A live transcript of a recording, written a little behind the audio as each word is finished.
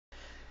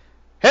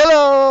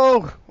Yo,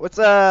 what's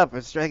up?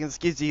 It's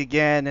Dragonskizi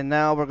again, and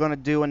now we're going to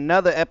do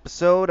another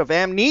episode of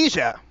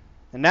Amnesia.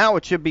 And now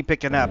it should be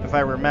picking up, if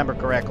I remember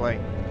correctly.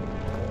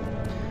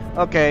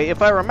 Okay,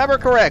 if I remember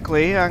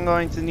correctly, I'm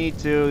going to need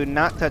to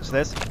not touch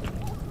this.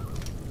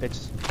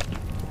 It's...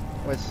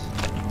 What's...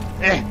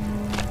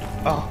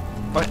 Oh,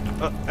 what?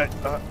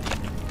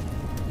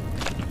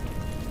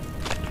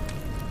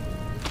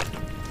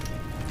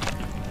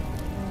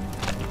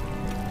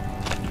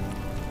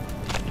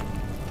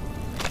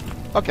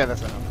 Okay,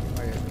 that's enough.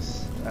 Okay,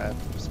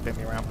 just spin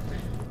me around.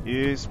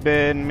 You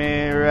spin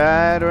me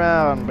right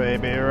around,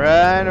 baby,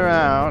 right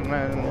around.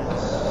 And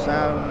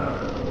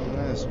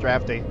it's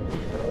drafty.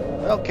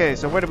 Okay,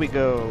 so where do we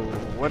go?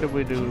 What do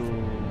we do?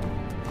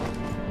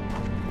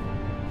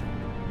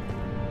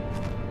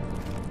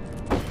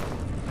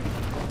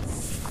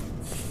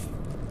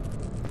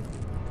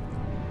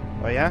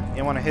 Oh yeah?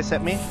 You want to hiss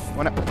at me?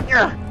 Wanna?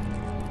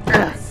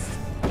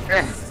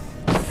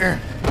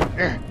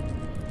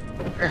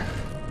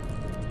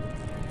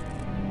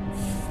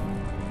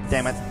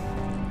 Damn it.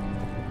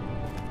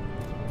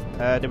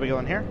 Did we go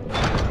in here?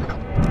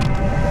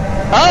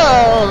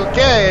 Oh,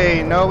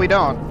 okay. No, we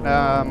don't.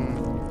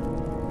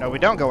 No, we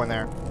don't go in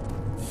there.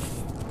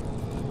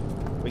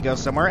 We go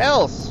somewhere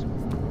else.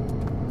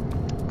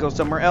 Go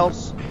somewhere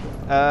else.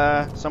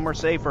 Somewhere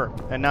safer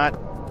and not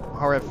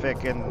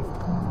horrific and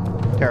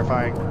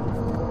terrifying.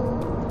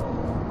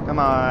 Come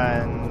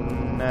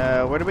on.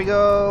 Where do we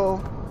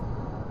go?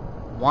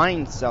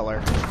 Wine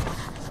cellar.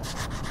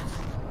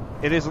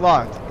 It is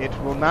locked. It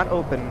will not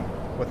open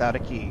without a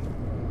key.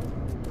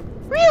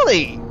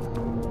 Really?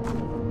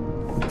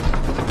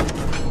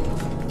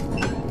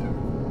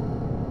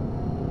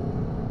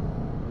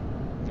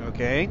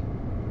 Okay.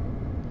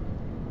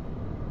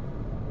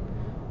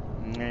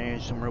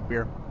 There's some rope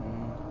here.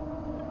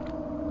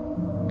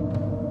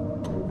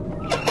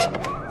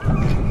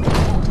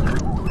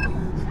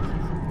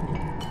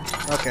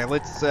 Okay,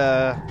 let's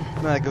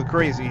not go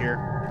crazy here.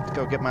 Let's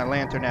go get my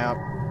lantern out.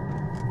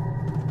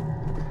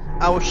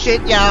 Oh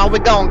shit, y'all, we're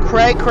going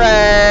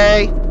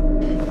cray-cray!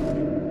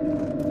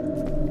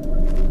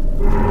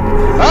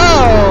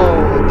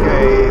 Oh,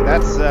 okay,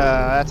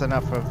 that's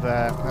enough of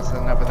that. That's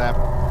enough of that.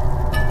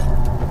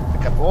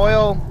 Pick up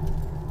oil.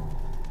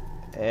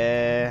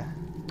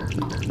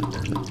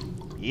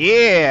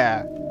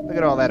 Yeah! Look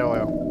at all that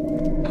oil.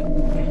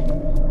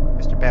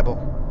 Mr. Pebble.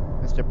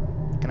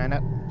 Can I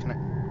not?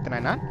 Can I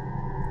not?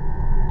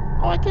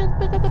 Oh, I can't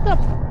pick up the cup.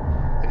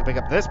 I can pick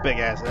up this big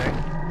ass thing,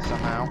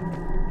 somehow.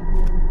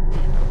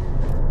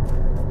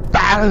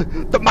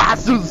 The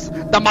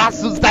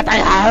muscles that I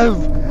have!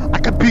 I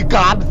can pick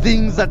up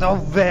things that are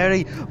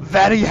very,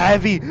 very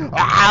heavy.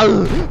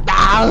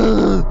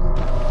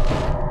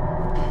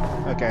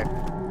 Okay.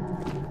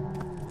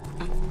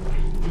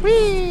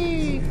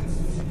 Whee!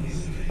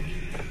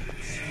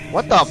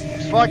 What the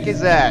fuck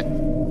is that?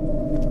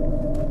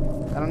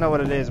 I don't know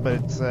what it is,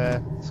 but it's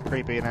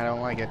creepy and I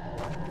don't like it.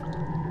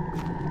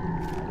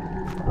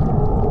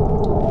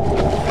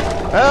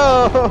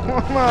 Oh,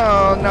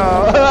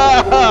 no.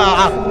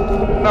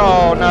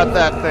 No, not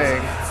that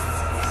thing.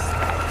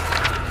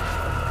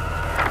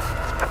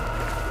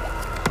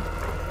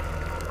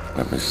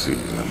 Let me see.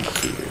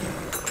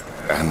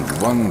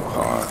 And one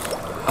part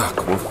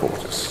Aqua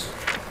Fortis.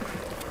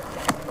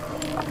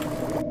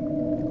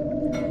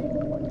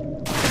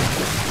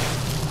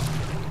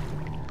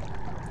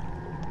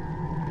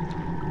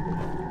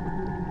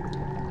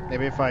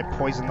 Maybe if I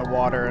poison the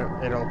water,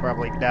 it'll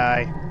probably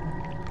die.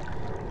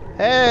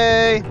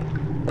 Hey!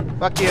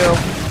 Fuck you.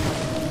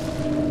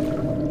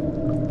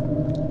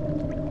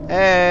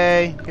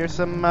 Hey! Here's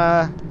some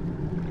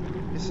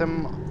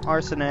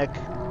arsenic.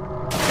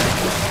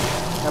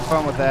 Have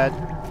fun with that.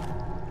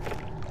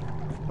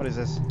 What is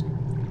this?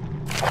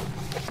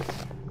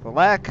 The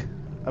lack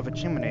of a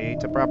chimney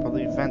to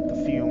properly vent the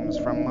fumes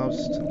from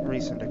most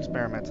recent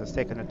experiments has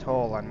taken a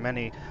toll on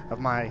many of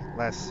my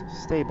less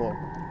stable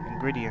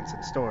ingredients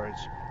in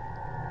storage.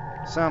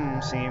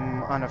 Some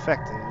seem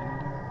unaffected,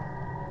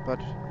 but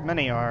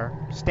many are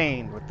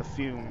stained with the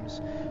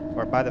fumes,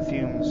 or by the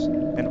fumes,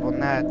 and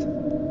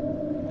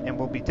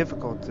will be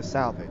difficult to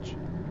salvage.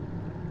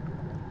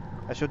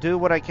 I shall do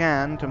what I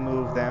can to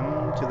move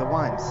them to the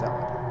wine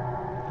cellar.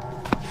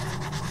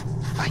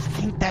 I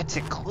think that's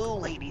a clue,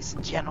 ladies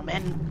and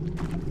gentlemen.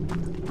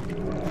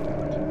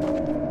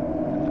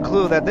 A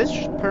clue that this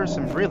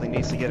person really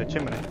needs to get a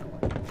chimney.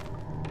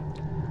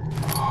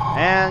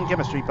 And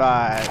chemistry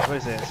 5. What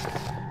is this?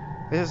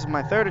 This is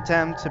my third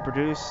attempt to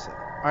produce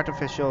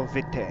artificial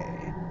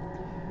vitae.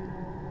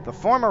 The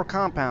former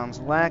compounds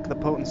lack the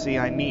potency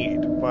I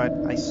need, but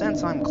I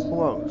sense I'm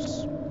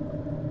close.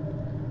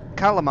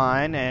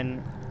 Calamine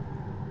and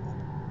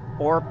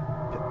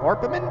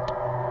orpiment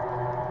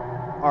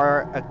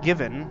are a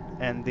given,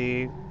 and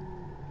the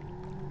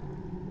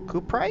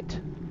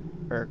cuprite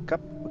or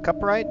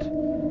cuprite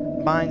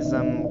binds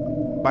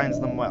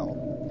them well.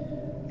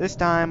 This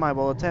time I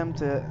will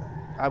attempt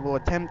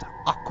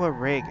aqua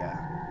rega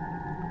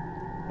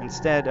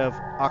instead of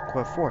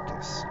aqua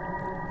fortis,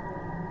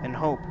 and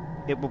hope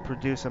it will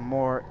produce a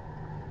more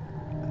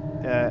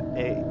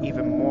a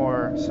even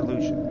more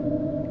solution.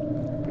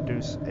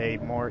 Produce a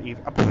more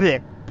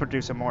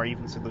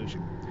even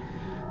solution.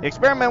 The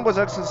experiment was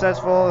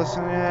unsuccessful.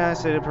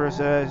 The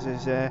process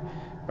is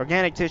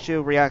organic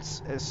tissue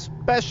reacts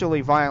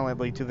especially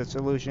violently to the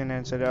solution,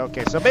 and said,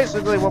 okay, so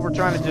basically what we're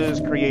trying to do is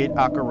create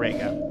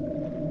acarega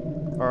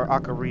or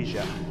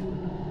acaresia.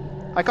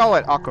 I call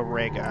it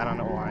acarega. I don't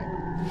know why.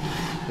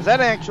 Is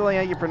that actually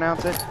how you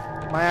pronounce it?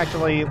 Am I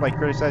actually like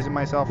criticizing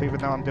myself even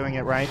though I'm doing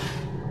it right?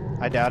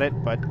 I doubt it,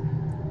 but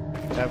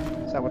is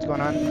that what's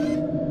going on?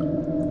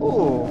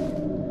 Ooh. One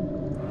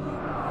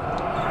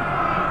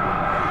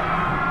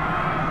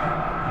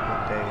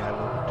day I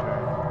will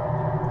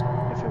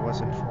return. If it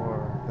wasn't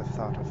for the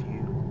thought of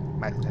you,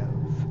 my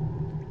love,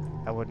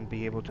 I wouldn't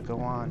be able to go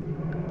on.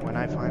 When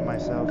I find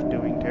myself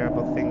doing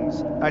terrible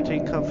things, I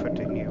take comfort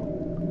in you.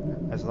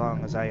 As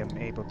long as I am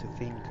able to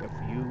think of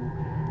you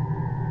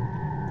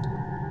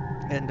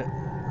and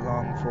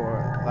long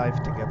for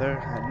life together,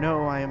 I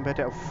know I am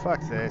better. Oh,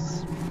 fuck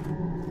this.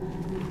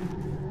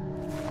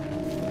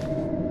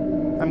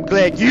 I'm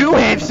glad you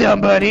have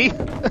somebody!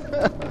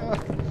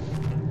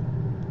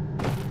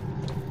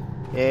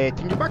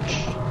 Tinderbox?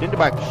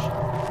 Tinderbox.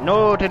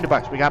 No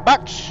tinderbox. We got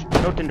box,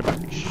 no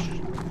tinderbox.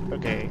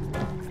 Okay.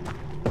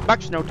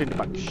 Box, no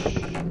tinderbox.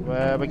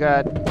 We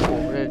got...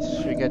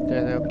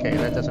 okay,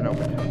 that doesn't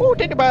open. Oh,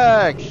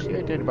 tinderbox!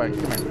 Yeah, tinderbox,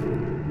 come here.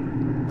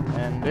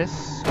 And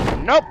this...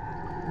 Nope!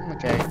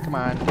 Okay, come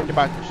on,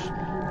 tinderbox.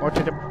 More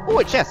tinder... Oh,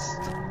 a chest!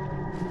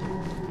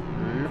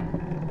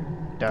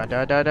 Da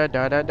da da da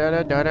da da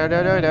da da da da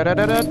da da da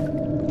da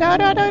da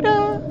da da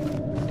da.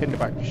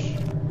 Tinderbox.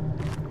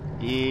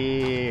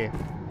 Yeah.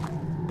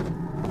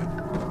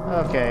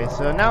 Okay,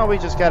 so now we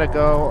just gotta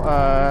go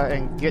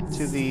and get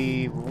to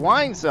the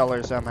wine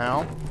cellar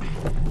somehow.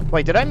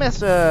 Wait, did I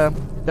miss a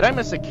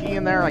key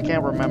in there? I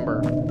can't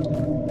remember.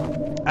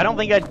 I don't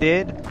think I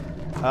did.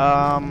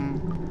 Oh,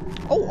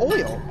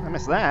 oil. I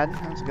missed that.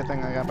 That's a good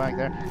thing I got back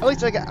there. At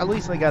least I got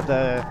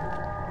the.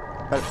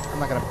 But I'm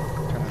not gonna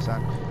turn this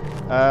on.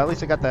 At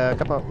least I got the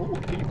couple of... Ooh,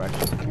 cutie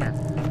bugs. Come here.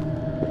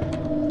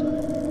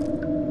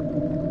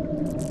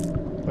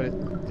 What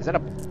is that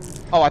a...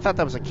 Oh, I thought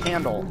that was a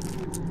candle.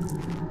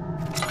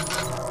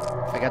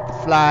 I got the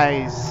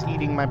flies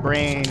eating my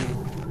brain.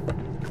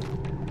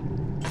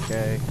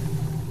 Okay.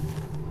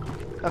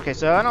 Okay,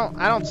 so I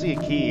don't see a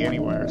key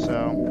anywhere,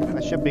 so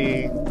I should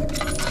be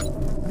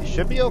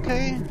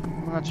okay?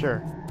 I'm not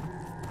sure.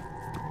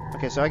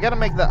 Okay, so I gotta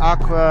make the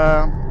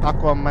aqua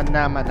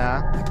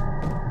manamana.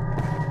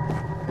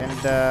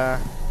 And,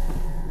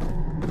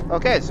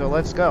 okay, so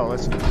let's go.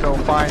 Let's go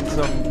find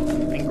some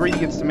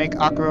ingredients to make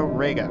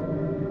acarega.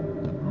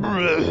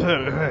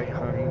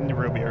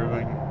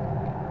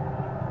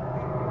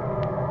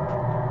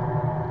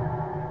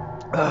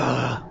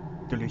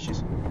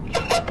 Delicious.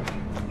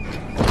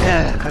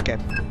 Okay.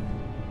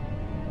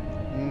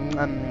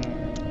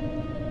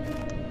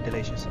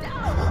 Delicious. No!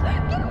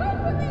 Get away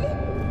from me!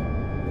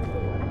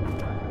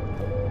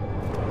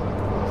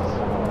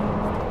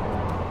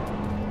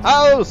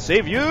 I'll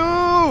save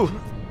you!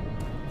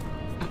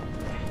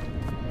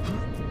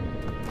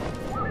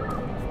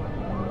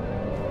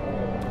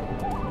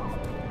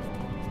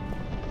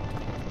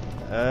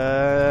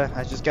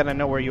 I just gotta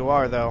know where you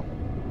are, though.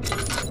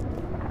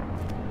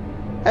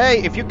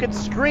 Hey, if you could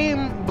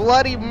scream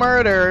bloody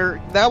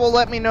murder, that will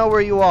let me know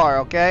where you are,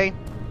 okay?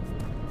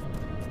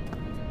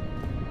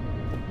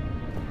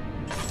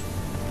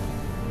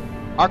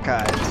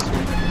 Archives.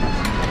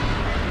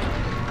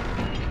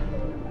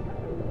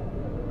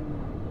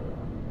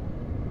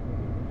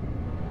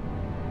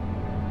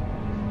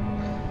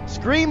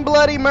 Scream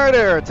bloody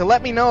murder to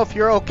let me know if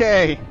you're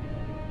okay.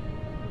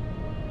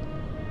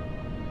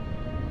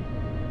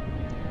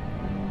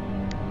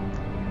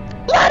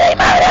 Bloody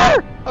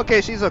murder!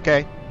 Okay, she's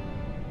okay.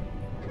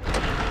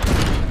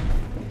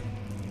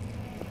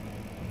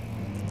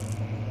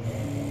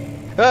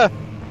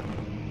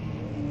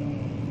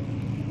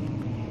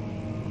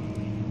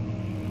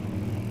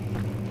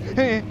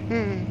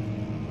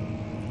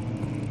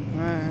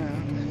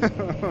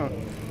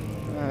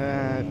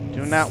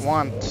 Do not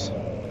want.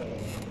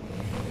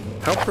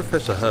 How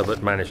Professor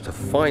Herbert managed to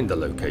find the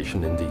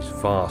location in these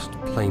vast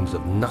plains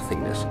of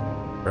nothingness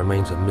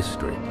remains a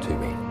mystery to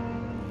me.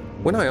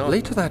 When I asked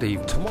later that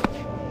eve, tomorrow.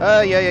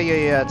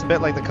 Yeah. It's a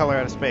bit like The Color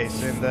Out of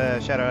Space and The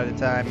Shadow Out of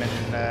Time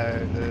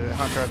and The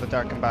Hunter of the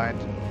Dark combined.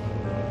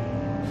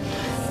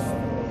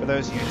 For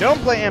those of you who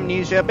don't play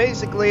Amnesia,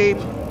 basically,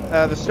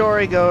 the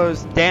story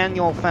goes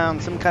Daniel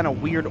found some kind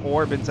of weird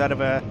orb inside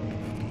of a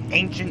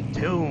ancient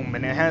tomb,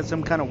 and it has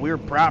some kind of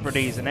weird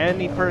properties, and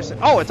any person...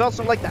 Oh, it's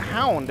also like the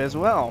Hound as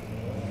well.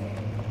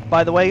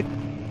 By the way,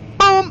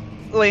 boom!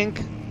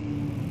 Link.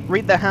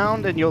 Read the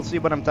Hound and you'll see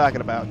what I'm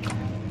talking about.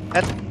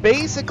 That's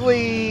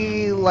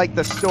basically like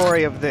the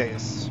story of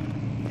this.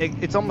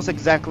 It's almost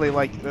exactly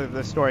like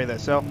the story of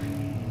this. So,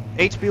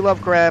 H.P.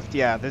 Lovecraft,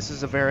 yeah, this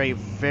is a very,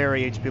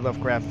 very H.P.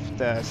 Lovecraft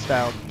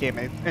style game.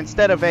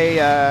 Instead of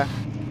a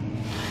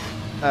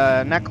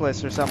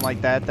necklace or something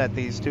like that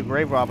these two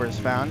grave robbers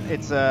found,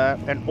 it's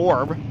an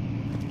orb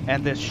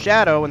And the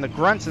shadow and the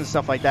grunts and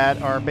stuff like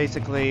that are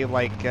basically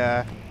like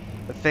the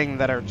thing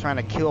that are trying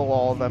to kill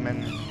all of them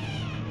and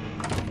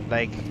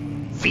like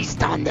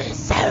feast on their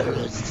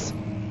souls.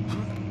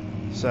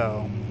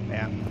 So,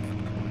 yeah.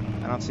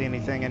 I don't see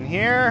anything in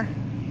here.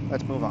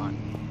 Let's move on.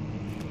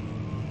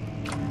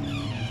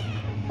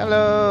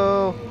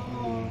 Hello.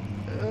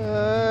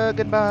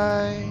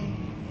 Goodbye.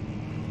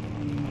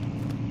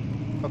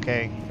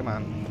 Okay, come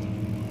on.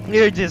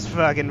 You're just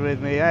fucking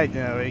with me. I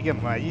know it.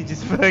 Come on, you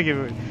just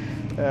fucking with me.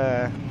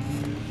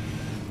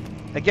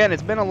 Again,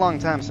 it's been a long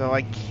time, so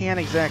I can't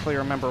exactly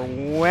remember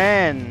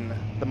when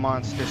the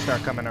monsters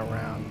start coming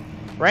around.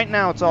 Right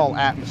now, it's all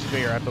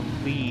atmosphere, I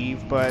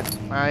believe, but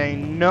I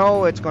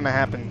know it's going to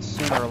happen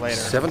sooner or later.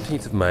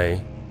 17th of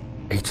May,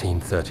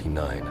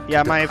 1839.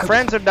 Yeah, my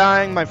friends are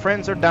dying. My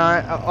friends are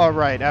dying. All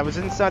right, I was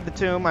inside the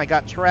tomb. I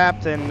got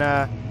trapped, and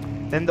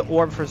then the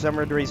orb, for some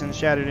weird reason,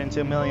 shattered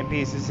into a million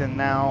pieces, and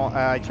now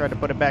I tried to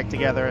put it back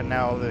together, and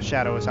now the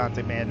shadow is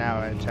haunting me, and now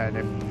I'm trying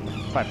to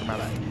fight for my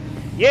life.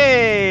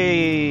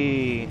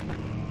 Yay!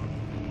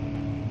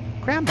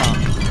 Grandma.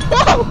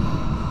 Oh!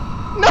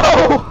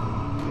 No!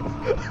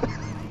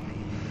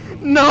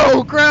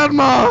 No,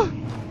 Grandma!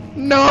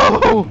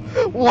 No!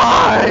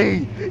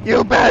 Why?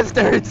 You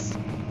bastards!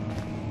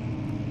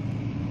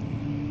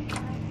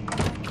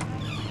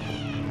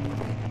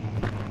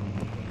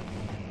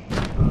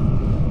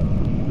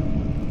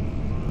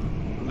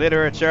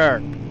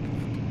 Literature.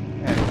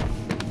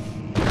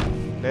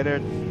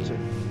 Literature.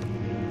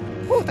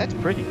 Oh, that's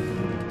pretty.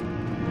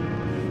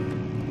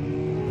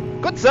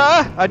 Good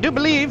sir, I do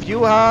believe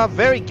you are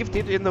very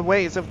gifted in the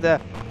ways of the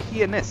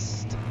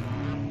pianist.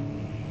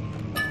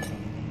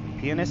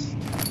 Pianist?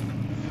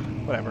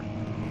 Whatever.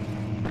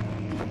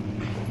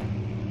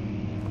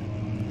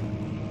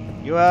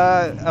 You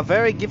are a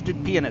very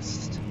gifted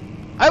pianist.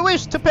 I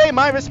wish to pay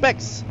my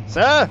respects,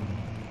 sir.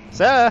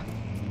 Sir,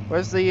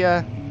 where's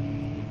the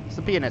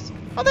pianist?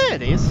 Oh, there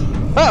it is.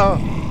 Uh-oh.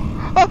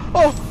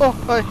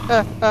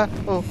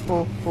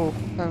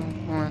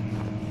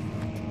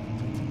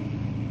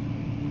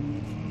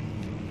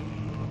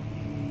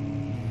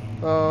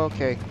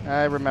 Okay,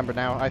 I remember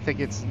now. I think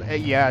it's,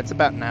 yeah, it's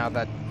about now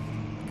that...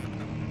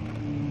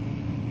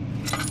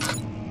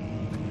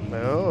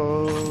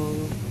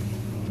 Oh.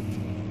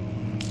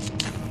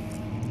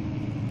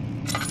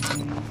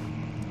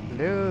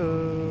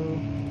 Hello.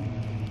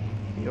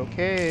 You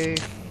okay?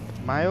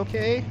 Am I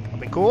okay? Are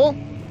we cool?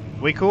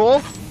 We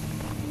cool?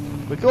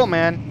 We cool,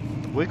 man.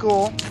 We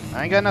cool.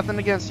 I ain't got nothing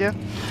against you.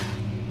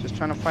 Just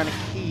trying to find a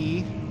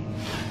key.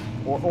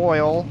 Or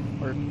oil.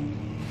 Or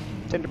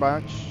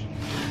tinderbox.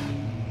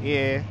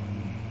 Yeah.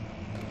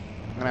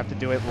 I'm gonna have to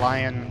do it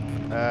lion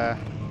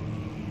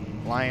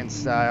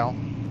style.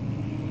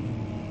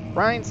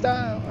 Ryan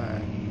style.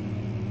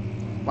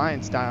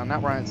 Lion style,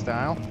 not Ryan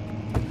style.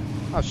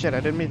 Oh shit,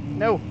 I didn't mean,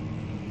 no.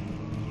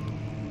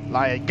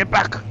 Lion, get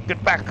back!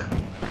 Get back!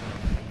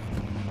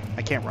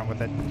 I can't run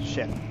with it.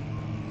 Shit.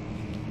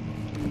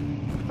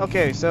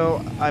 Okay, so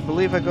I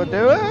believe I go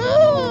do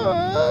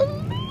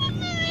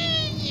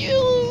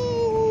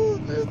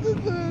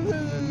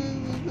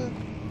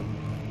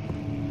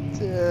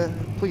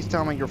please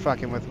tell me you're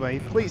fucking with me.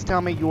 Please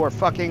tell me you are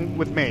fucking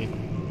with me.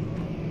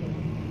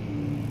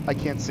 I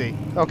can't see.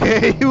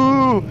 Okay,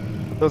 ooh,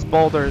 those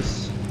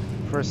boulders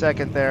for a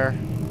second there.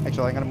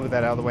 Actually, I'm gonna move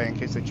that out of the way in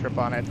case they trip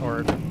on it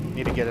or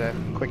need to get a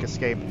quick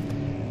escape.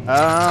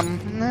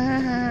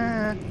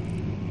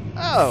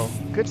 Oh,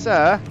 good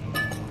sir.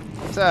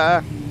 Good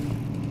sir.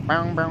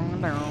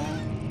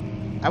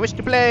 I wish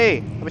to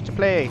play. I wish to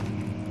play.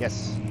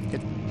 Yes.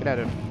 Get out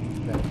of it.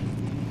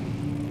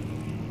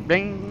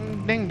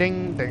 Ding, ding,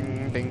 ding,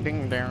 ding, ding,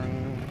 ding,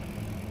 ding.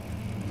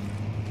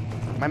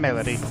 My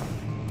melody.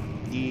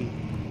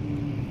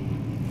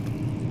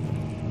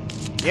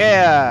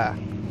 Yeah.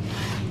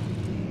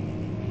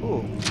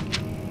 Ooh.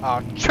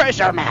 Oh,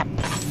 treasure map.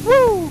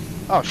 Woo.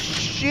 Oh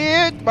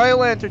shit! My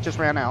lantern just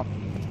ran out.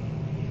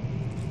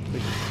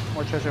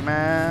 More treasure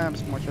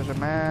maps. More treasure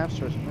maps.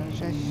 Treasure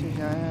maps. I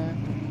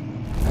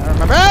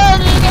remember.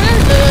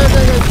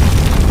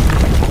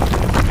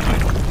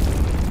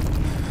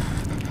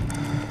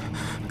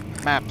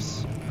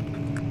 Maps.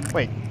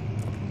 Wait.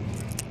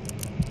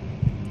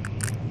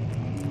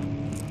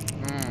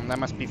 That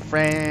must be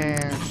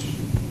French.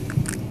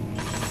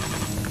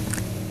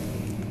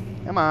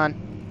 Come on.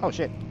 Oh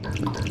shit.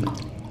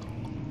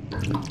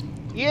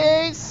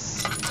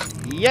 Yes!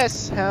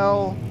 Yes,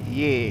 hell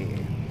yeah.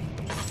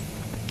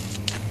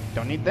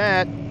 Don't need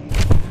that.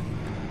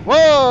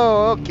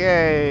 Whoa,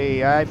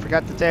 okay. I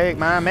forgot to take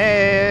my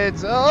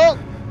meds. Oh,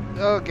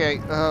 okay.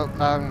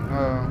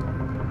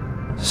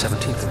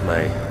 17th of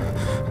May,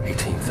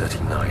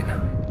 1839.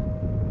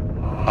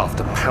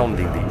 After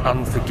pounding the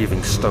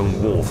unforgiving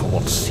stone wall for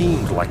what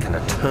seemed like an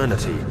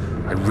eternity,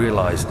 I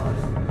realized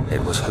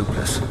it was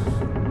hopeless.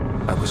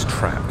 I was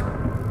trapped.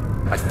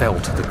 I fell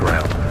to the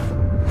ground,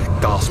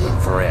 gasping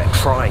for air,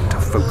 trying to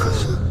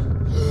focus.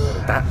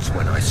 That's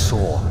when I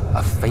saw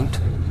a faint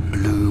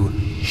blue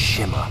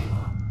shimmer.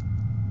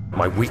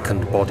 My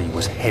weakened body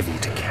was heavy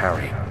to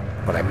carry.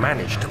 but I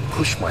managed to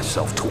push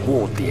myself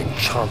toward the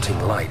enchanting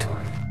light.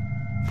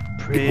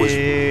 It was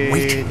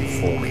waiting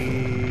for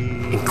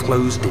me.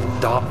 Enclosed in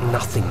dark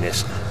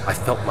nothingness, I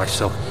felt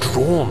myself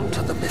drawn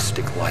to the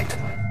mystic light.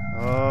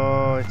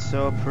 Oh, it's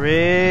so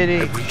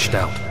pretty. I reached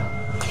out,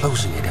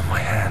 closing it in my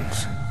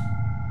hands.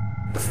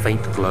 The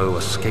faint glow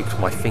escaped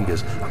my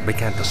fingers and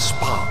began to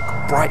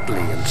spark brightly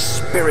and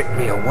spirit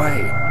me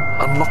away,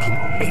 unlocking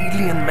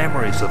alien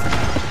memories of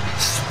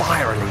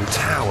spiraling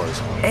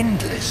towers,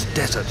 endless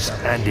deserts,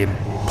 and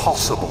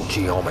impossible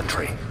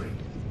geometry.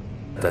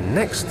 The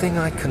next thing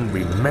I can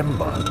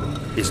remember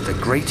is the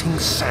grating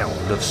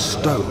sound of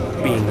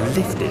stone being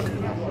lifted,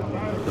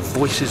 the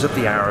voices of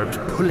the Arabs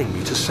pulling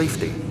me to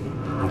safety,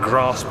 and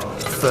grasped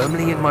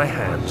firmly in my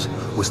hands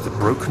was the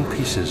broken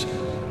pieces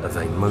of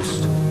a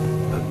most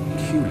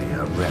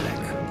peculiar relic.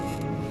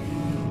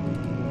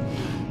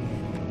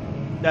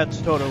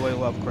 That's totally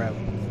Lovecraft.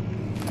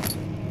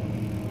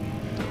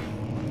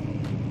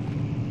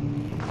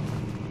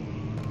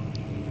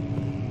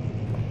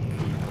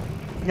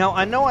 Now,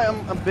 I know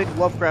I'm a big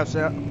Lovecraft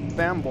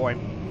fanboy.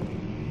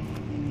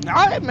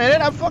 I admit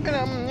it, I'm a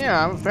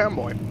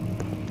fanboy.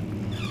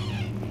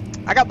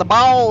 I got the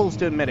balls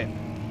to admit it.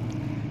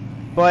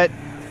 But,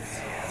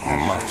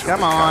 Much of the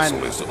come on.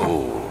 castle is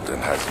old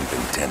and hasn't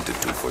been tended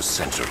to for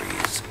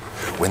centuries.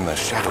 When the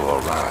shadow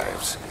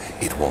arrives,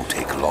 it won't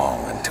take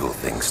long until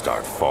things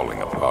start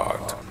falling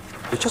apart.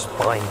 We're just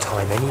buying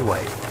time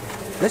anyway.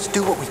 Let's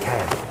do what we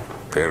can.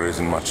 There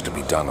isn't much to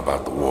be done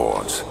about the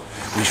wards.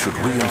 We should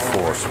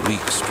reinforce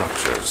weak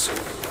structures.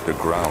 The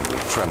ground will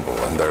tremble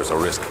and there's a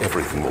risk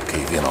everything will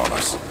cave in on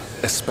us,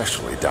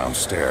 especially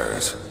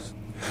downstairs.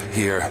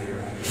 Here,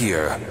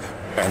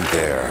 and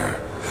there.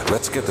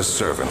 Let's get the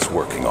servants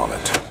working on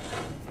it.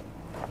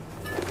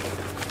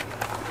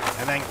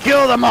 And then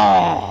kill them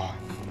all!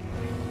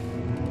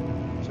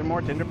 Is there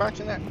more tinderbox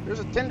in there? There's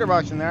a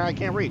tinderbox in there I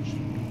can't reach.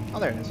 Oh,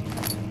 there it is.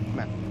 Come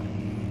on.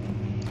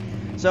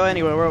 So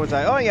anyway, where was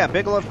I? Oh yeah,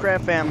 big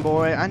Lovecraft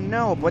fanboy. I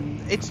know, but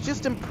it's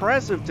just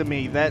impressive to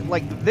me that,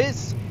 like,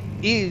 this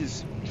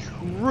is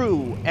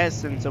true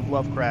essence of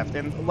Lovecraft.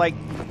 And, like,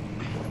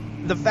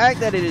 the fact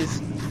that it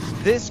is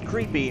this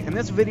creepy, and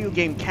this video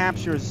game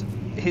captures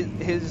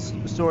his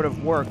sort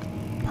of work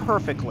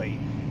perfectly,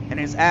 and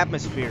his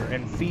atmosphere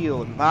and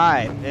feel and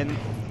vibe. And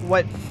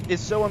what is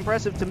so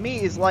impressive to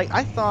me is, like,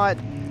 I thought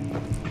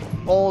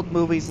old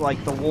movies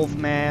like The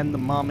Wolfman, The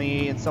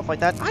Mummy, and stuff like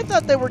that, I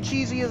thought they were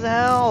cheesy as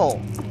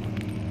hell.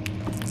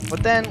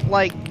 But then,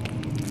 like,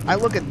 I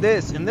look at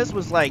this, and this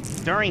was, like,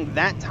 during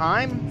that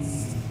time,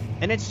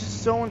 and it's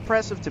just so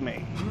impressive to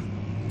me.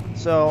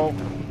 So,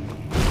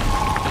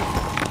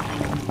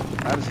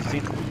 how does he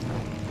see?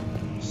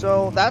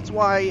 So that's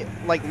why,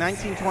 like,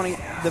 1920,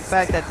 the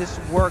fact that this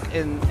work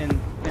in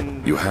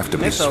You have to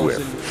be mythos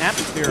swift and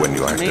atmosphere when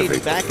you was activate made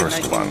the back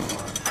first in one.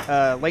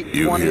 late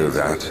You 20s. hear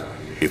that?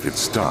 If it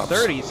stops,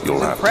 30s, you'll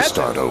it's have impressive.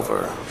 to start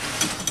over.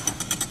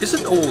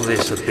 Isn't all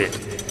this a bit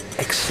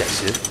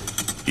excessive?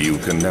 You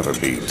can never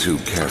be too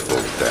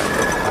careful,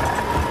 Daniel.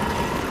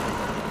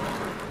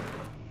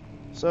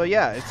 So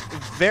yeah, it's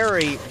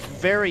very,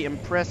 very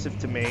impressive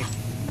to me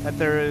that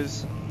there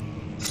is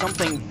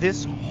something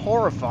this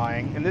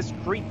horrifying and this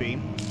creepy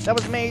that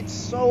was made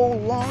so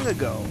long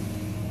ago.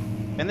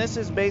 And this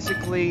is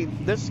basically,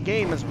 this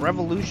game has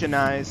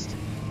revolutionized,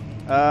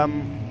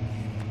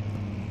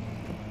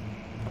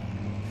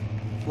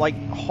 like,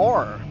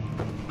 horror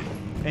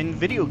in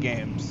video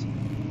games.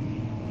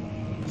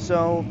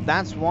 So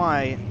that's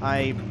why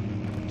I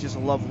just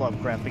love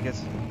Lovecraft,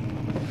 because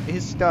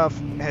his stuff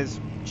has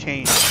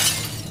changed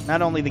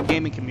not only the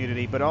gaming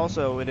community, but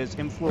also it has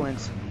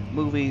influenced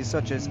movies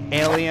such as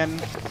Alien,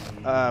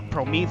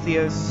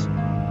 Prometheus,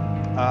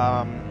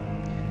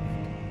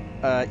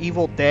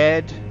 Evil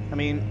Dead. I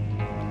mean,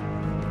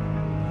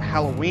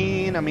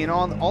 Halloween. I mean,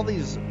 all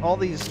these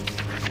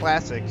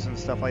classics and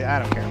stuff like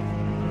that. I don't care.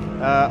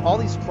 All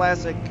these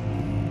classic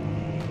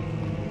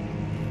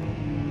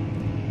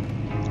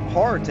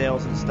horror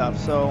tales and stuff.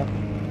 So,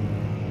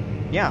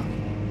 yeah,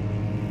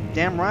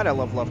 damn right, I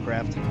love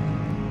Lovecraft.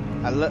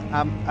 I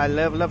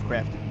love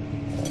Lovecraft.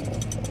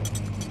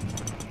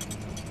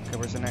 Okay,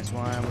 where's the next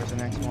one? Where's the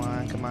next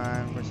one? Come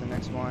on, where's the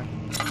next one?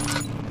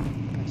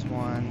 Next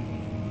one.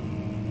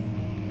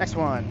 Next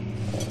one.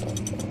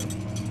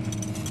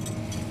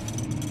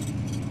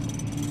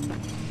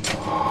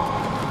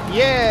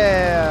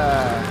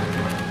 Yeah!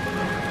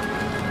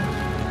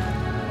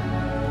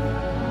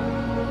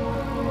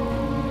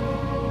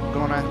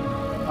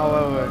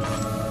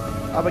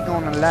 Are we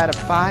gonna light a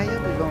fire?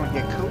 We're gonna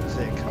get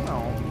cozy. Come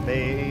on,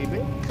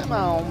 baby. Come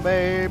on,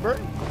 baby.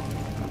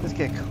 Let's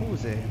get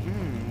cozy.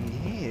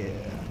 Yeah.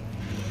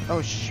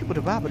 Oh,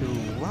 shoo-ba-da-ba-ba-doo.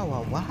 Wow,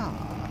 wow, wow.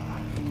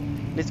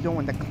 Let's go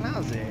in the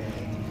closet.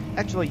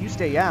 Actually, you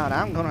stay out.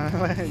 I'm gonna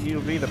let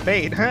you be the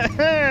bait.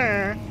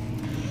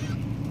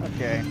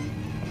 Okay.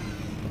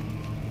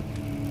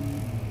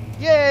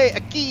 Yay, a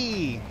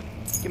key!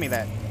 Give me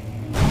that.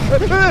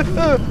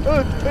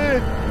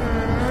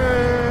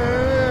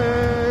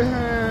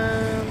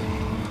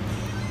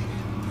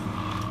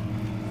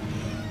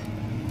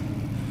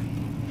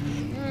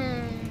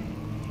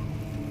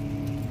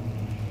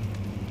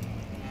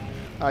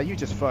 Oh, you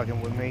just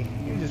fucking with me.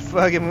 You just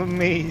fucking with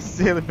me, you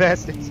silly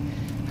bastards.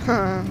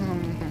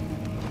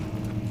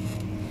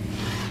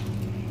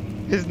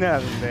 There's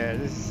nothing there.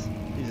 This,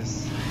 you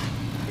just,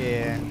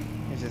 yeah.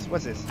 It's just,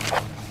 what's this?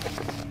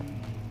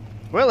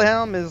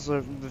 Wilhelm is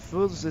the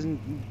fools in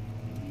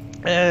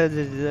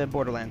the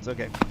Borderlands.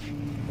 Okay.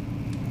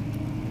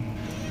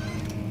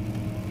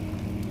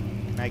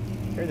 Can I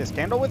carry this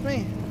candle with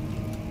me?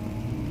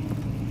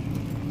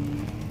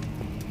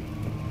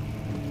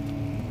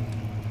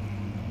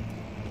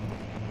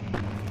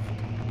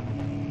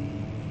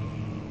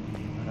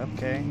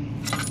 Okay.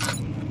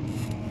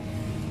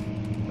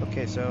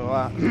 Okay, so,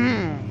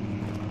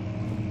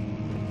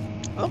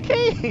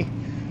 okay!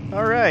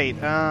 Alright,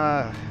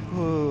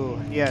 ooh,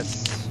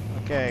 yes.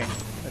 Okay,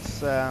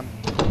 let's,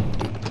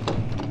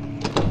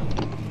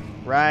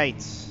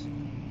 right.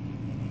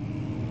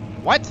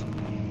 What?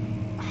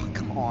 Oh,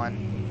 come on.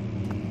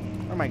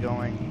 Where am I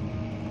going?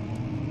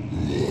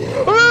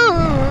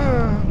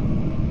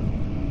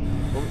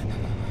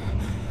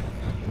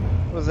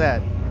 What was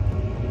that?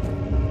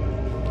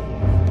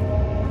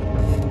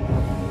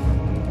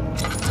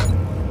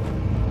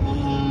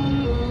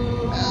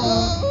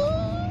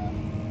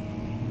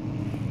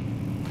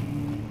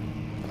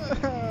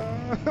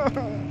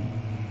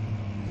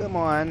 Come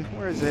on,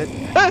 where is it?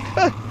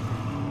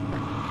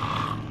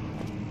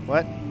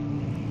 What?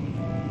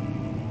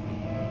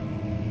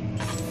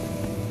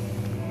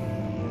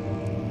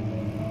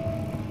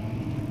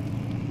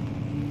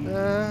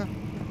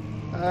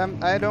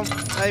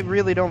 I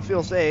really don't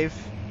feel safe.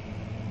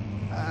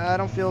 I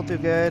don't feel too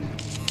good.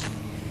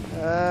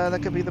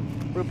 That could be the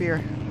root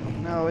beer.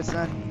 No, it's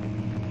not.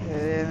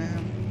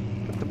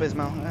 The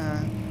Bismo.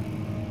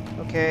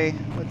 Okay,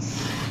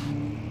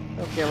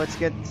 let's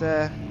get,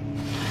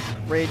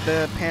 raid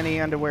the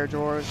panty underwear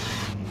drawers.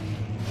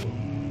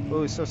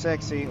 Ooh, so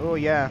sexy. Oh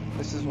yeah,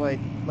 this is like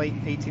late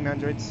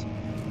 1800s.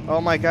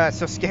 Oh my god,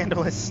 so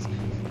scandalous.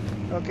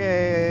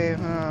 Okay,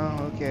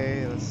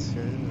 okay, let's,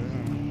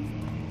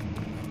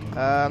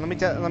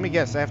 let me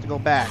guess, I have to go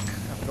back.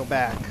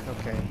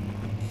 Okay.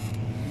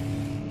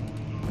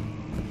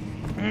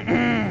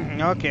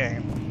 Okay.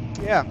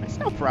 Yeah, it's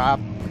no prob.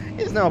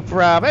 It's no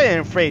prob. I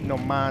ain't afraid no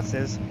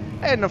monsters.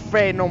 I ain't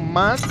afraid no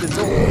monsters.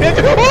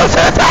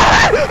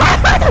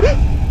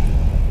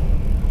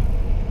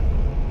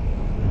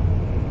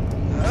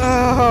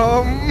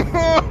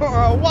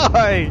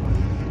 Why?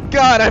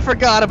 God, I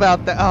forgot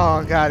about that.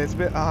 Oh God, it's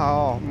been.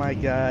 Oh my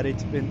God,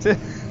 it's been too.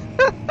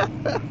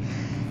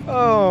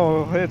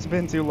 Oh, it's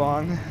been too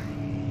long.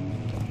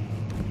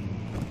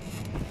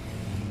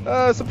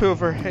 It's a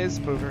poofer. It's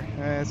a poofer.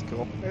 It's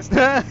cool. It's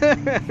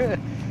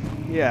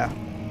yeah.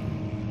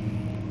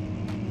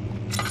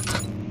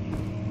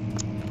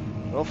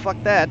 Well,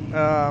 fuck that.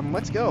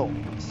 Let's go.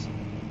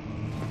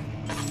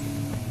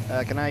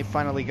 Can I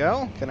finally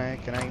go? Can I?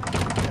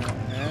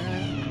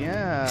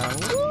 Yeah.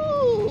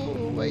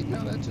 Woo! Wait,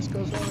 no, that just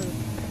goes over.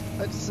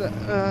 Let's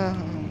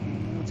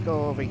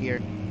go over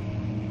here.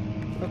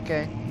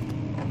 Okay.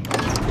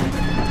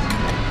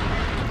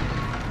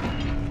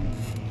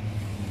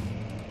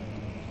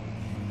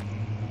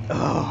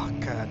 Oh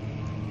God.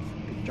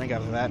 Drink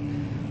out of that.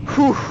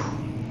 Whew.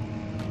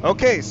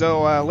 Okay,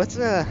 so let's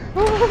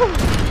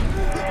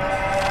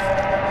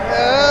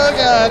Oh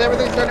God,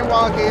 everything's turning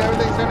wonky.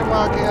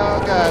 Oh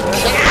God.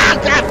 Ah,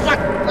 God, fuck!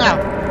 No.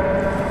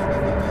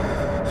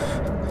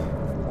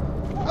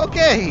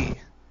 Okay.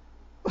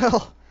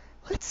 Well,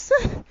 let's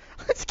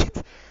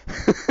get.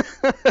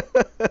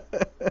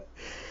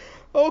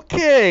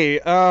 Okay.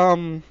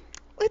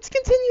 Let's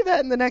continue that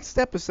in the next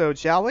episode,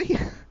 shall we?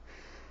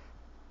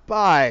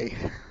 Bye.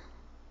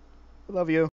 I love you.